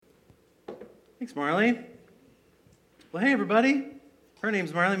Thanks, Marley. Well, hey, everybody. Her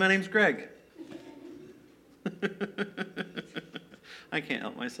name's Marley. My name's Greg. I can't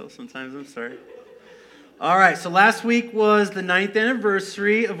help myself sometimes. I'm sorry. All right, so last week was the 9th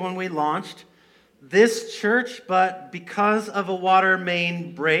anniversary of when we launched this church, but because of a water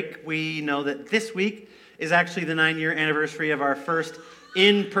main break, we know that this week is actually the 9-year anniversary of our first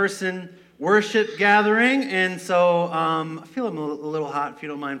in-person worship gathering, and so I feel I'm a little hot, if you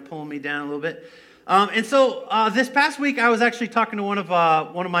don't mind pulling me down a little bit. And so this past week, I was actually talking to one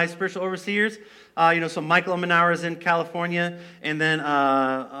of my spiritual overseers. So Michael Manauer is in California, and then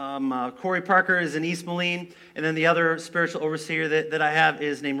Corey Parker is in East Moline, and then the other spiritual overseer that I have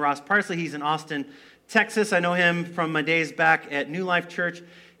is named Ross Parsley. He's in Austin, Texas. I know him from my days back at New Life Church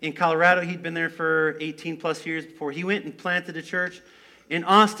in Colorado. He'd been there for 18 plus years before he went and planted a church in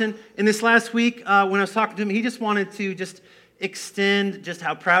Austin. And this last week, when I was talking to him, he just wanted to just extend just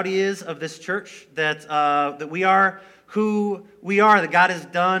how proud he is of this church, that we are who we are, that God has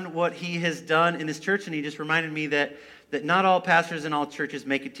done what he has done in this church. And he just reminded me that not all pastors in all churches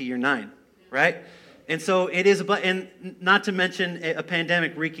make it to year 9, right? And so it is, and not to mention a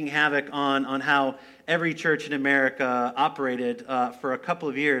pandemic wreaking havoc on how every church in America operated for a couple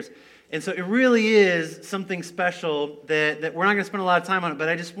of years. And so it really is something special that we're not going to spend a lot of time on it, but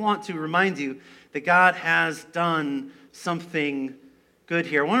I just want to remind you that God has done something good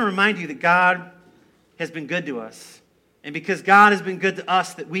here. I want to remind you that God has been good to us. And because God has been good to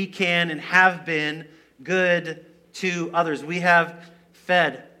us, that we can and have been good to others. We have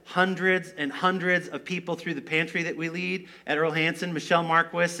fed hundreds and hundreds of people through the pantry that we lead at Earl Hansen. Michelle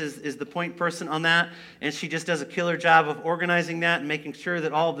Marquis is the point person on that, and she just does a killer job of organizing that and making sure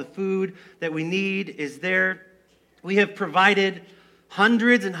that all of the food that we need is there. We have provided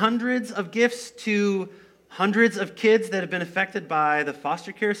hundreds and hundreds of gifts to hundreds of kids that have been affected by the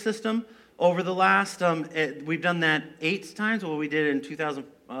foster care system over the last, we've done that 8 times. Well, we did it in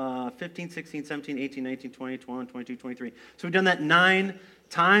 2015, 16, 17, 18, 19, 20, 21, 22, 23. So we've done that 9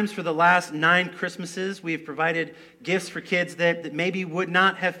 times for the last 9 Christmases. We've provided gifts for kids that maybe would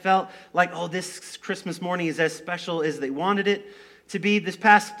not have felt like, oh, this Christmas morning is as special as they wanted it to be. This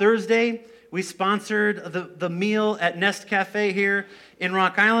past Thursday, we sponsored the meal at Nest Cafe here in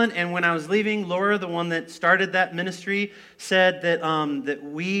Rock Island. And when I was leaving, Laura, the one that started that ministry, said that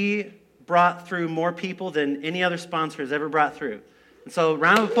we brought through more people than any other sponsor has ever brought through. And so,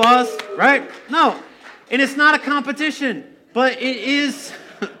 round of applause, right? No, and it's not a competition, but it is.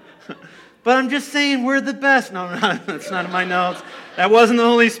 But I'm just saying we're the best. No, that's not in my notes. That wasn't the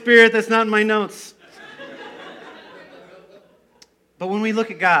Holy Spirit. That's not in my notes. But when we look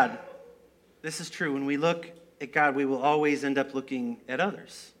at God, this is true. When we look at God, we will always end up looking at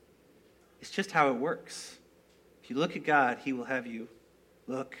others. It's just how it works. If you look at God, he will have you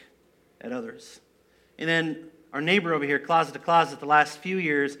look at others. And then our neighbor over here, Closet to Closet, the last few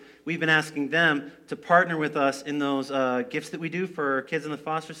years, we've been asking them to partner with us in those gifts that we do for kids in the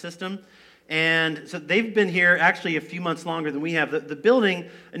foster system. And so they've been here actually a few months longer than we have. The building,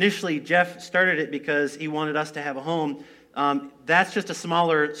 initially, Jeff started it because he wanted us to have a home. That's just a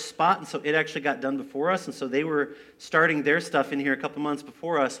smaller spot, and so it actually got done before us. And so they were starting their stuff in here a couple months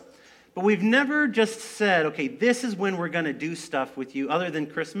before us. But we've never just said, okay, this is when we're going to do stuff with you other than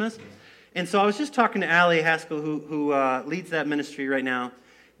Christmas. And so I was just talking to Allie Haskell, who leads that ministry right now,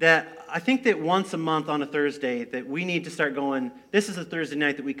 that I think that once a month on a Thursday that we need to start going, this is a Thursday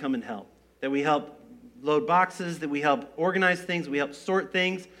night that we come and help, that we help load boxes, that we help organize things, we help sort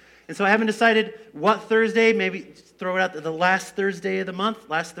things. And so I haven't decided what Thursday, maybe just throw it out to the last Thursday of the month,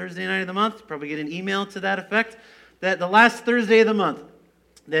 last Thursday night of the month, probably get an email to that effect, that the last Thursday of the month,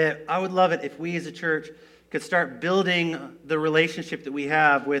 that I would love it if we as a church could start building the relationship that we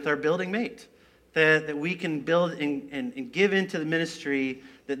have with our building mate, that we can build and give into the ministry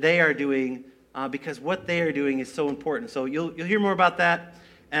that they are doing, because what they are doing is so important. So you'll hear more about that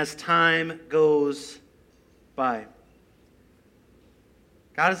as time goes by.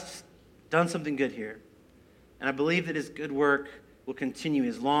 God has done something good here, and I believe that his good work will continue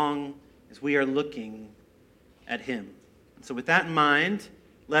as long as we are looking at him. And so with that in mind,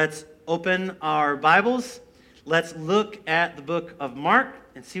 let's open our Bibles. Let's look at the book of Mark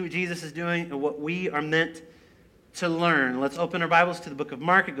and see what Jesus is doing and what we are meant to learn. Let's open our Bibles to the book of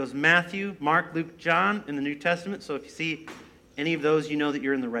Mark. It goes Matthew, Mark, Luke, John in the New Testament. So if you see any of those, you know that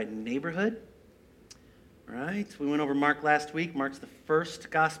you're in the right neighborhood. All right, we went over Mark last week. Mark's the first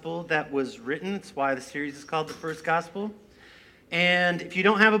gospel that was written. That's why the series is called The First Gospel. And if you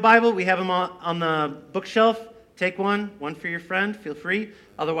don't have a Bible, we have them on the bookshelf. Take one for your friend, feel free.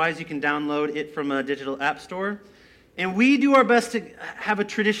 Otherwise, you can download it from a digital app store. And we do our best to have a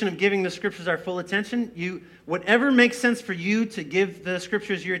tradition of giving the scriptures our full attention. Whatever makes sense for you to give the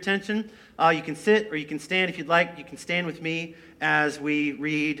scriptures your attention, you can sit or you can stand if you'd like. You can stand with me as we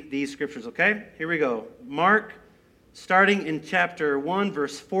read these scriptures, okay? Here we go. Mark, starting in chapter 1,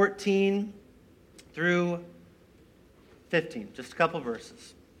 verse 14 through 15. Just a couple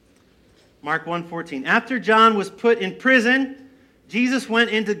verses. Mark 1:14. After John was put in prison, Jesus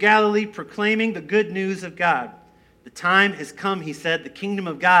went into Galilee proclaiming the good news of God. The time has come, he said. The kingdom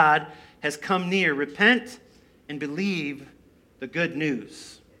of God has come near. Repent and believe the good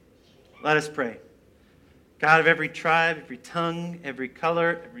news. Let us pray. God of every tribe, every tongue, every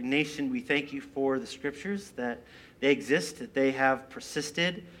color, every nation, we thank you for the scriptures, that they exist, that they have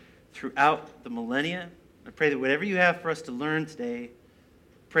persisted throughout the millennia. I pray that whatever you have for us to learn today,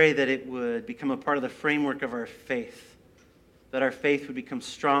 pray that it would become a part of the framework of our faith, that our faith would become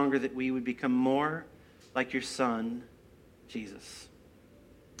stronger, that we would become more like your Son, Jesus.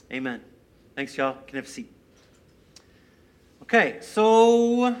 Amen. Thanks, y'all. You can have a seat. Okay,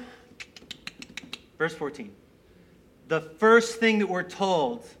 so verse 14. The first thing that we're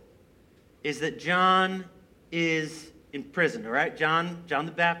told is that John is in prison, all right? John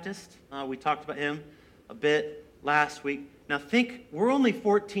the Baptist. We talked about him a bit last week. Now think, we're only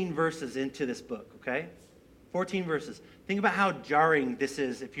 14 verses into this book, okay? 14 verses. Think about how jarring this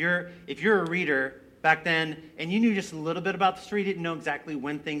is. If you're a reader back then, and you knew just a little bit about the story, you didn't know exactly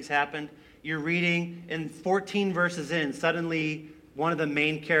when things happened. You're reading, and 14 verses in, suddenly one of the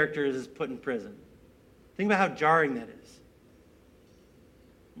main characters is put in prison. Think about how jarring that is.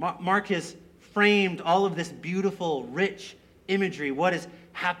 Mark has framed all of this beautiful, rich imagery, what is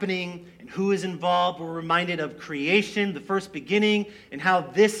happening and who is involved. We're reminded of creation, the first beginning, and how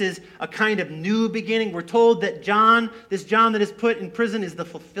this is a kind of new beginning. We're told that this John that is put in prison, is the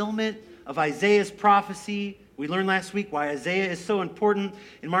fulfillment of Isaiah's prophecy. We learned last week why Isaiah is so important,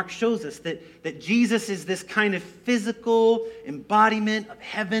 and Mark shows us that Jesus is this kind of physical embodiment of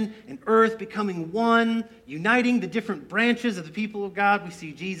heaven and earth becoming one, uniting the different branches of the people of God. We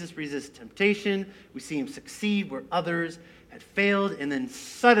see Jesus resist temptation. We see him succeed where others had failed, and then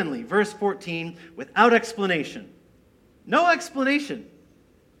suddenly, verse 14, without explanation, no explanation,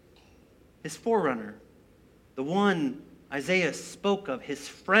 his forerunner, the one Isaiah spoke of, his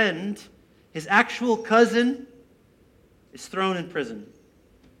friend, his actual cousin, is thrown in prison.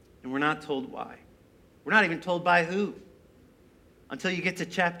 And we're not told why. We're not even told by who. Until you get to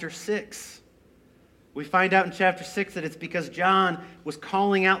chapter 6. We find out in chapter 6 that it's because John was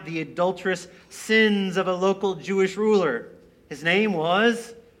calling out the adulterous sins of a local Jewish ruler. His name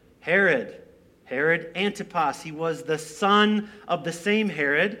was Herod Antipas. He was the son of the same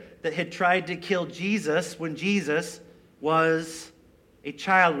Herod that had tried to kill Jesus when Jesus was a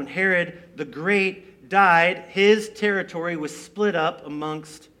child. When Herod the Great died, his territory was split up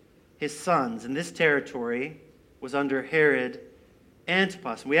amongst his sons, and this territory was under Herod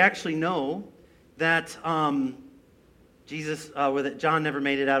Antipas. We actually know that that John never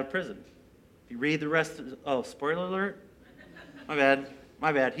made it out of prison. If you read the rest of spoiler alert.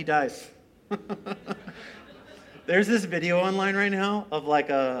 My bad. He dies. There's this video online right now of like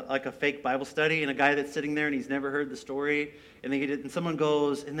a fake Bible study, and a guy that's sitting there and he's never heard the story, and someone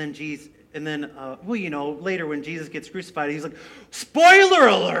goes, and then later when Jesus gets crucified, he's like, spoiler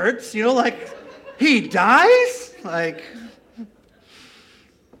alerts, he dies?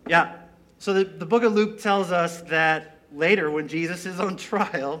 Yeah. So the book of Luke tells us that later when Jesus is on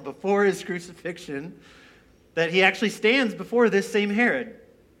trial, before his crucifixion, that he actually stands before this same Herod.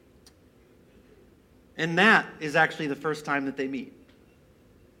 And that is actually the first time that they meet.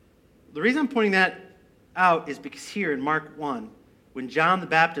 The reason I'm pointing that out is because here in Mark 1, when John the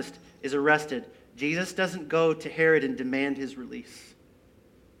Baptist is arrested, Jesus doesn't go to Herod and demand his release.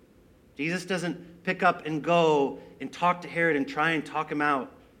 Jesus doesn't pick up and go and talk to Herod and try and talk him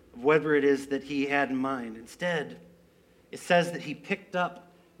out of whatever it is that he had in mind. Instead, it says that he picked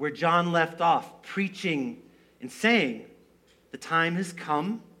up where John left off, preaching and saying, the time has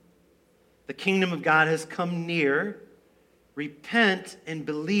come. The kingdom of God has come near. Repent and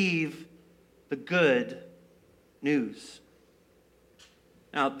believe the good news.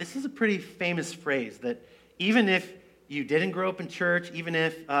 Now, this is a pretty famous phrase that even if you didn't grow up in church, even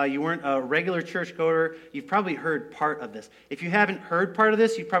if you weren't a regular churchgoer, you've probably heard part of this. If you haven't heard part of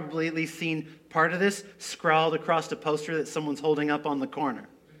this, you've probably at least seen part of this scrawled across a poster that someone's holding up on the corner.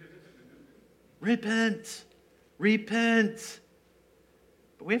 Repent. Repent.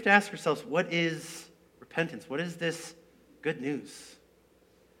 But we have to ask ourselves, what is repentance? What is this good news?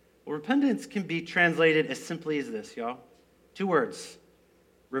 Well, repentance can be translated as simply as this, y'all. 2 words.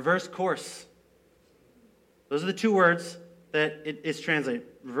 Reverse course. Those are the two words that it is translated.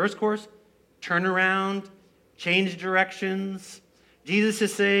 Reverse course, turn around, change directions. Jesus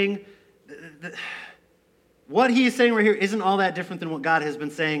is saying, what he is saying right here isn't all that different than what God has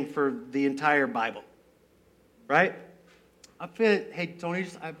been saying for the entire Bible. Right? Hey, Tony,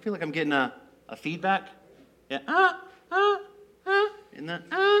 I feel like I'm getting a feedback. Yeah, and that,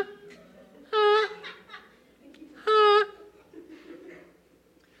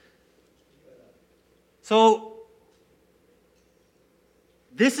 So,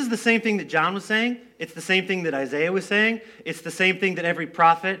 this is the same thing that John was saying. It's the same thing that Isaiah was saying. It's the same thing that every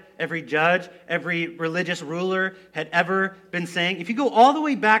prophet, every judge, every religious ruler had ever been saying. If you go all the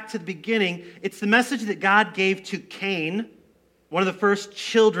way back to the beginning, it's the message that God gave to Cain, one of the first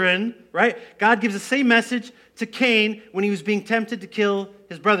children, right? God gives the same message to Cain when he was being tempted to kill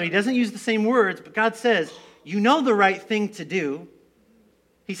his brother. He doesn't use the same words, but God says, you know the right thing to do.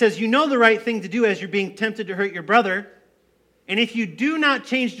 He says, you know the right thing to do as you're being tempted to hurt your brother. And if you do not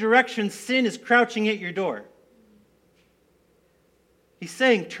change direction, sin is crouching at your door. He's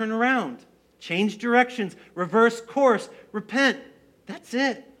saying, turn around, change directions, reverse course, repent. That's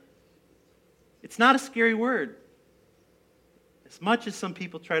it. It's not a scary word. As much as some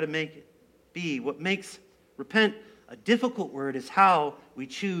people try to make it be, what makes repent a difficult word is how we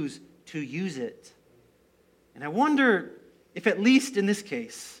choose to use it. And I wonder if at least in this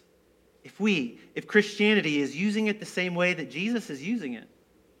case, if Christianity is using it the same way that Jesus is using it.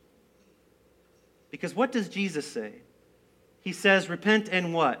 Because what does Jesus say? He says, repent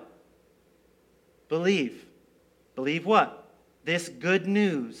and what? Believe. Believe what? This good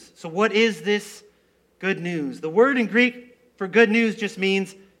news. So what is this good news? The word in Greek for good news just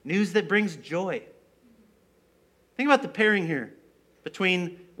means news that brings joy. Think about the pairing here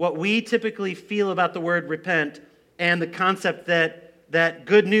between what we typically feel about the word repent and the concept that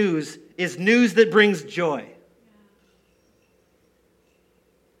good news is news that brings joy.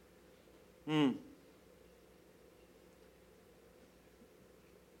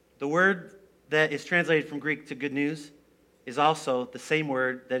 The word that is translated from Greek to good news is also the same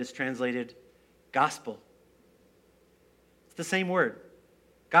word that is translated gospel. It's the same word.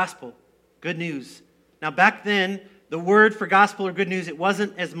 Gospel, good news. Now back then, the word for gospel or good news, it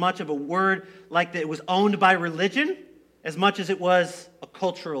wasn't as much of a word like that it was owned by religion as much as it was a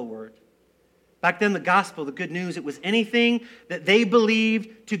cultural word. Back then, the gospel, the good news, it was anything that they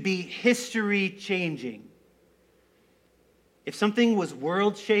believed to be history-changing. If something was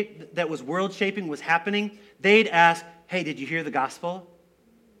world-shaping was happening, they'd ask, hey, did you hear the gospel?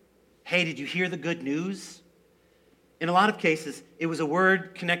 Hey, did you hear the good news? In a lot of cases, it was a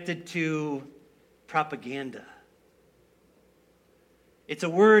word connected to propaganda. It's a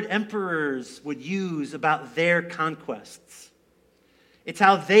word emperors would use about their conquests. It's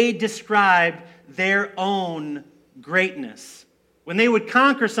how they described their own greatness. When they would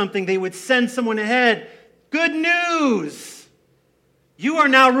conquer something, they would send someone ahead. Good news! You are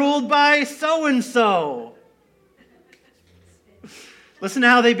now ruled by so-and-so. Listen to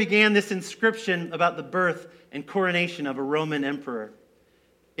how they began this inscription about the birth and coronation of a Roman emperor.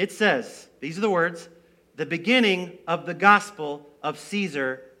 It says, these are the words, the beginning of the gospel of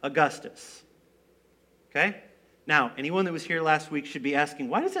Caesar Augustus. Okay? Now, anyone that was here last week should be asking,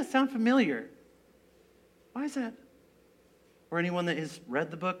 why does that sound familiar? Why is that? Or anyone that has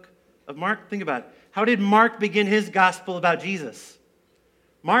read the book of Mark, think about it. How did Mark begin his gospel about Jesus?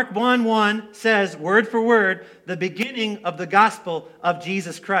 Mark 1:1 says, word for word, the beginning of the gospel of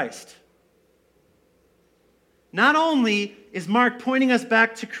Jesus Christ. Not only is Mark pointing us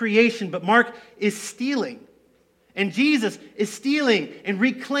back to creation, but Mark is stealing. And Jesus is stealing and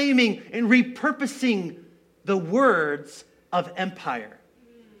reclaiming and repurposing the words of empire.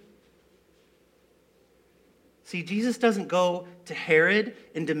 See, Jesus doesn't go to Herod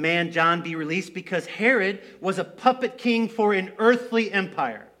and demand John be released because Herod was a puppet king for an earthly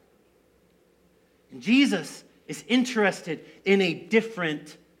empire. And Jesus is interested in a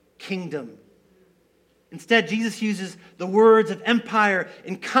different kingdom. Instead, Jesus uses the words of empire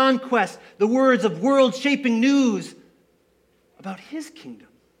and conquest, the words of world-shaping news about his kingdom.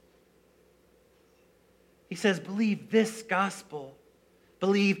 He says, believe this gospel.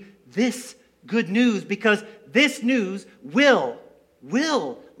 Believe this good news, because this news will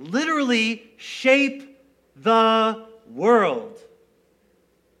literally shape the world.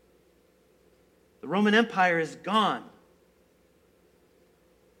 The Roman Empire is gone.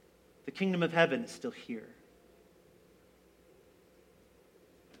 The kingdom of heaven is still here.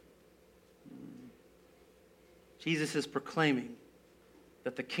 Jesus is proclaiming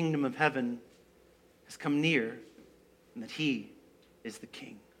that the kingdom of heaven has come near and that he is the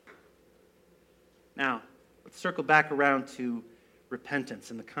king. Now, Let's circle back around to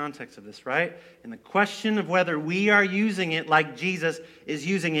repentance in the context of this, right? And the question of whether we are using it like Jesus is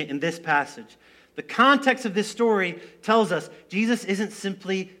using it in this passage. The context of this story tells us Jesus isn't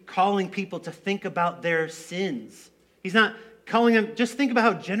simply calling people to think about their sins. He's not calling them, just think about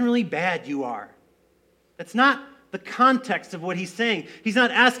how generally bad you are. That's not the context of what he's saying. He's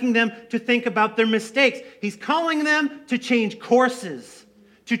not asking them to think about their mistakes. He's calling them to change courses,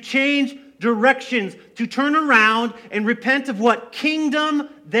 to change directions, to turn around and repent of what kingdom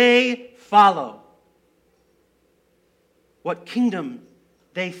they follow, what kingdom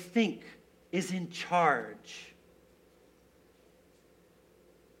they think is in charge.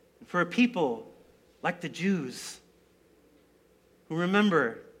 And for a people like the Jews, who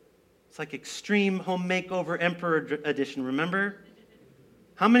remember, it's like Extreme Home Makeover Emperor Edition, remember?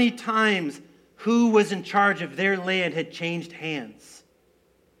 How many times who was in charge of their land had changed hands?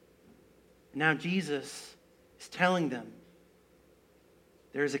 Now Jesus is telling them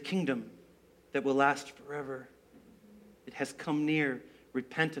there is a kingdom that will last forever. It has come near.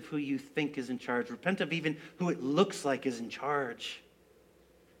 Repent of who you think is in charge. Repent of even who it looks like is in charge.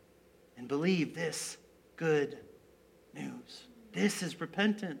 And believe this good news. This is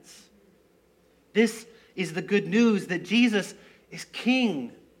repentance. This is the good news that Jesus is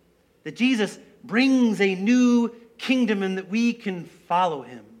king. That Jesus brings a new kingdom and that we can follow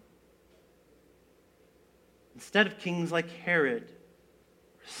him. Instead of kings like Herod,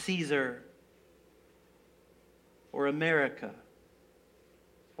 or Caesar, or America,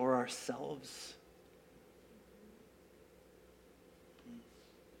 or ourselves.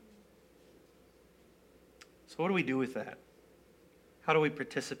 So what do we do with that? How do we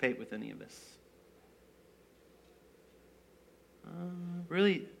participate with any of this?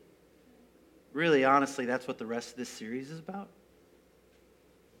 Really, honestly, that's what the rest of this series is about.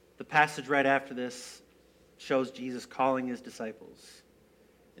 The passage right after this shows Jesus calling his disciples.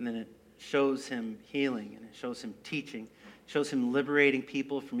 And then it shows him healing, and it shows him teaching. It shows him liberating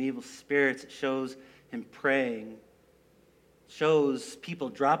people from evil spirits. It shows him praying. It shows people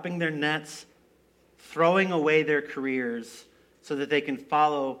dropping their nets, throwing away their careers so that they can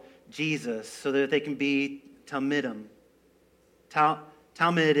follow Jesus, so that they can be Talmidim.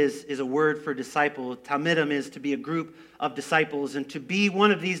 Talmud is a word for disciple. Talmidim is to be a group of disciples. And to be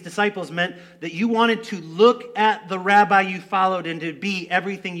one of these disciples meant that you wanted to look at the rabbi you followed and to be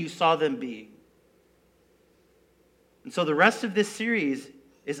everything you saw them be. And so the rest of this series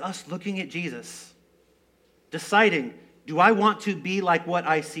is us looking at Jesus, deciding, do I want to be like what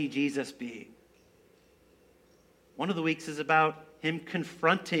I see Jesus being? One of the weeks is about him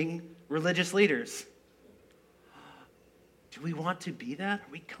confronting religious leaders. Do we want to be that?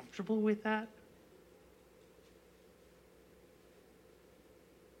 Are we comfortable with that?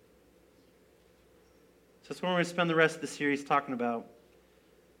 So that's what we're going to spend the rest of the series talking about.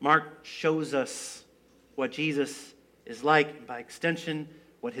 Mark shows us what Jesus is like, and by extension,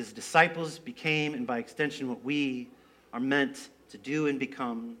 what his disciples became, and by extension, what we are meant to do and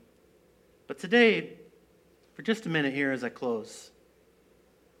become. But today, for just a minute here as I close,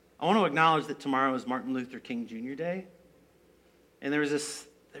 I want to acknowledge that tomorrow is Martin Luther King Jr. Day. And there's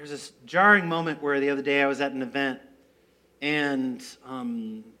this jarring moment where the other day I was at an event and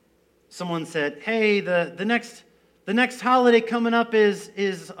someone said, "Hey, the next holiday coming up is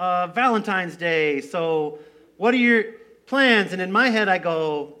Valentine's Day. So what are your plans?" And in my head I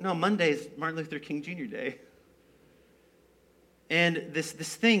go, "No, Monday's Martin Luther King Jr. Day." And this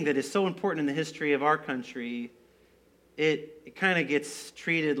thing that is so important in the history of our country, it kind of gets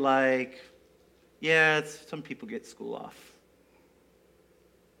treated like, yeah, some people get school off.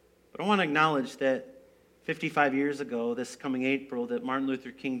 But I want to acknowledge that 55 years ago, this coming April, that Martin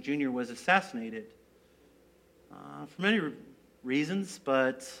Luther King Jr. was assassinated. For many reasons,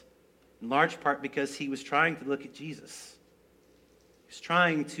 but in large part because he was trying to look at Jesus. He was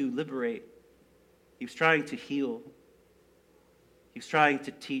trying to liberate. He was trying to heal. He was trying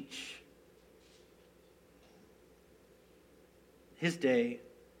to teach. His day,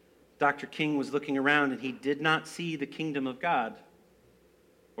 Dr. King was looking around and he did not see the kingdom of God.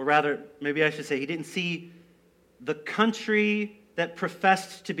 Or rather, maybe I should say, he didn't see the country that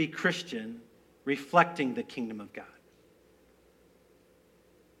professed to be Christian reflecting the kingdom of God.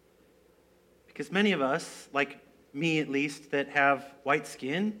 Because many of us, like me at least, that have white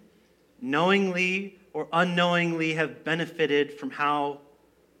skin, knowingly or unknowingly have benefited from how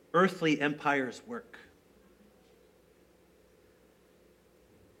earthly empires work.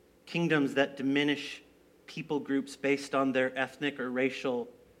 Kingdoms that diminish people groups based on their ethnic or racial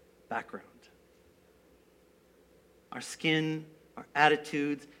background. Our skin, our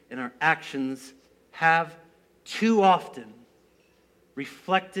attitudes, and our actions have too often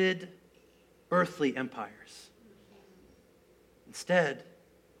reflected earthly empires instead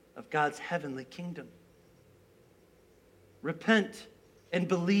of God's heavenly kingdom. Repent and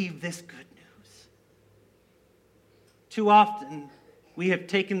believe this good news. Too often, we have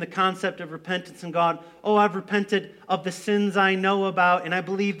taken the concept of repentance and gone, oh, I've repented of the sins I know about, and I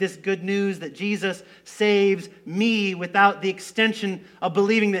believe this good news that Jesus saves me, without the extension of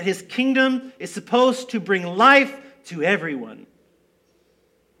believing that his kingdom is supposed to bring life to everyone.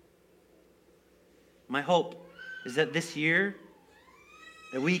 My hope is that this year,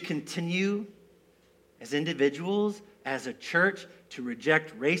 that we continue as individuals, as a church, to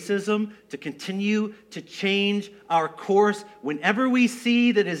reject racism, to continue to change our course whenever we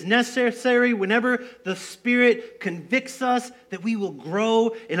see that is necessary, whenever the Spirit convicts us, that we will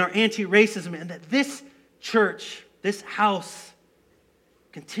grow in our anti-racism, and that this church, this house,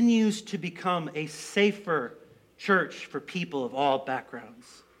 continues to become a safer church for people of all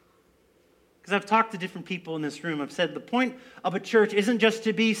backgrounds. Because I've talked to different people in this room. I've said the point of a church isn't just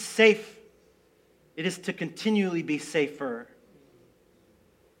to be safe. It is to continually be safer.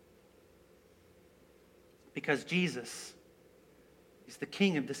 Because Jesus is the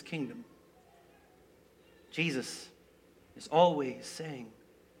king of this kingdom. Jesus is always saying,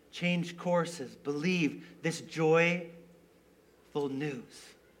 change courses, believe this joyful news,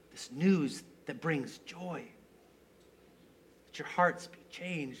 this news that brings joy. That your hearts be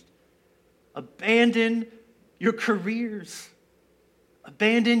changed. Abandon your careers.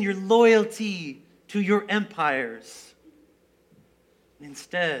 Abandon your loyalty to your empires.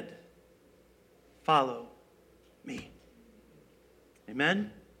 Instead, follow me. Amen?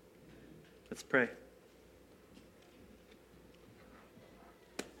 Let's pray.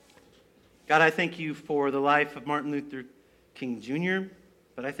 God, I thank you for the life of Martin Luther King Jr.,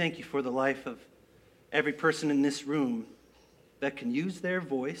 but I thank you for the life of every person in this room that can use their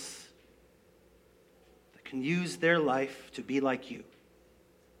voice, that can use their life to be like you.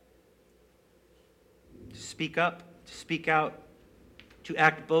 To speak up, to speak out, to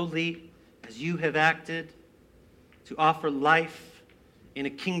act boldly as you have acted, to offer life in a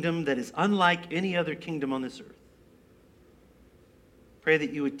kingdom that is unlike any other kingdom on this earth. Pray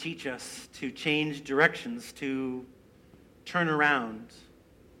that you would teach us to change directions, to turn around,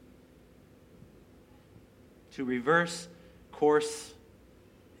 to reverse course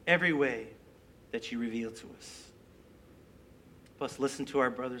every way that you reveal to us. Plus, listen to our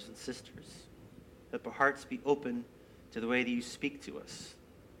brothers and sisters. Let our hearts be open to the way that you speak to us.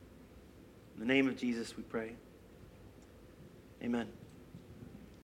 In the name of Jesus we pray. Amen.